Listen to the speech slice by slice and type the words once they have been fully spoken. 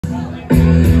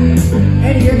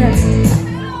Eddie, you're next.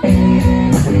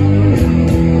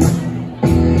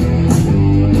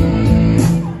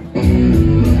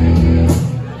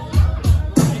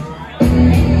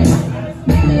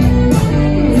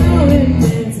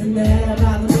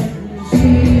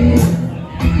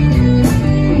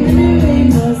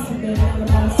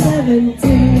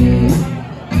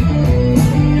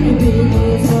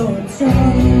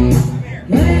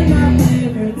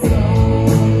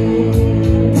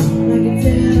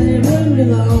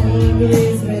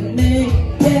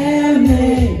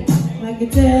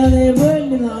 Tell it wouldn't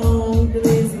belong to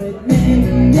this with me,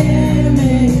 yeah,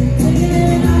 me.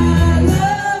 Singing I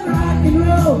love rock and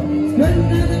roll.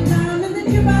 Spend another time in the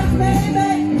jukebox, baby.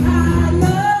 I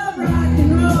love rock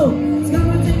and roll. So come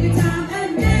on, take your time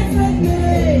and dance with me.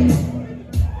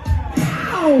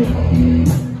 Ow!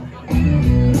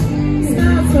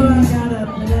 So I got up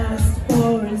and asked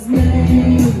for his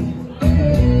name.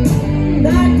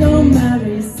 That don't matter,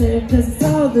 he said, 'cause it's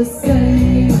all the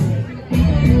same.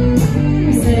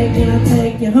 Can I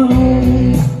take you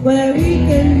home where we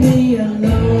can be alone?